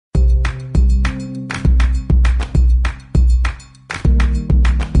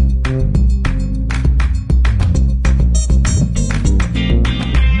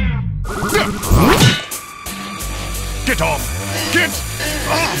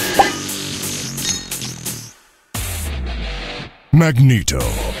Magneto.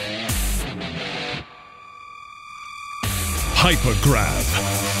 Hypergrab.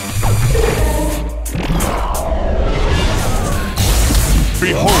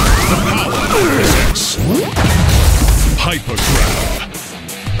 Behold the power of physics. Hypergrab.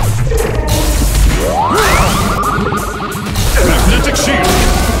 Magnetic shield.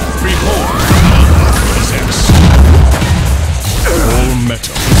 Behold the power of physics. All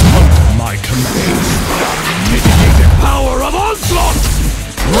metal is under my command. Mitigated power of Onslaught!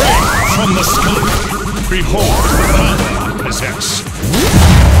 Rain from the sky! Behold the power I possess!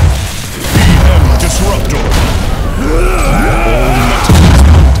 BM Disruptor! All metal is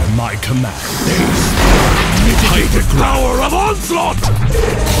under my command. Mitigated power of Onslaught!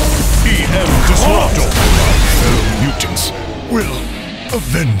 BM Disruptor! Mutants will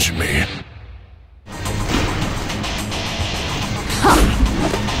avenge me.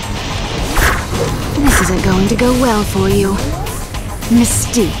 This isn't going to go well for you.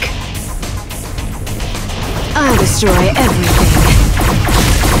 Mystique. I'll destroy everything.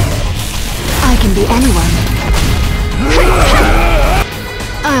 I can be anyone.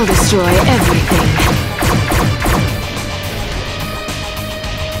 I'll destroy everything.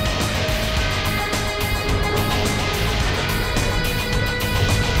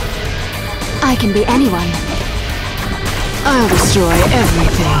 I can be anyone. I'll destroy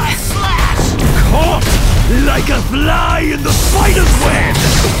everything. Caught like a fly in the spider's web!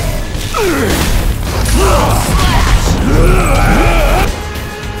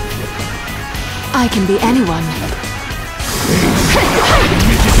 I can be anyone.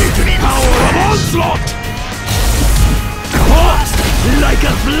 Mitigated power of Onslaught! Caught like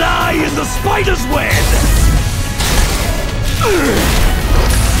a fly in the spider's web!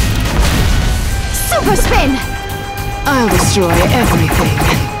 Super spin! I'll destroy everything.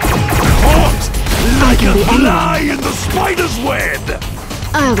 Caught like a fly in the spider's web!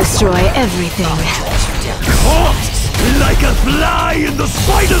 I'll destroy everything. Caught like a fly in the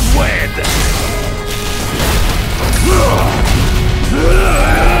spider's web!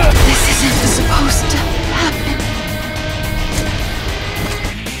 This isn't supposed to happen.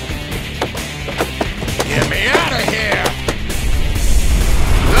 Get me out of here!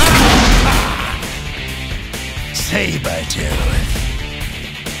 Sabertooth!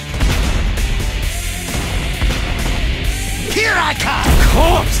 Here I come!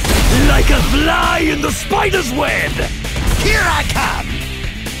 Caught like a fly in the spider's web! Here I come!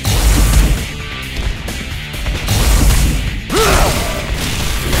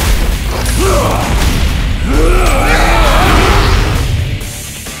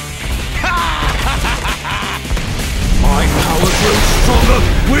 My power grows stronger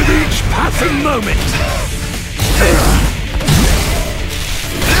with each passing moment!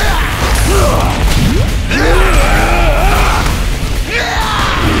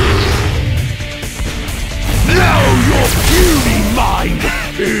 Now your puny mind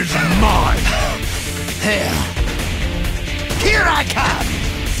is mine! Here I come!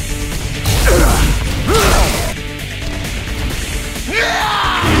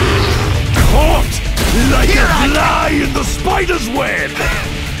 Caught like a fly in the spider's web!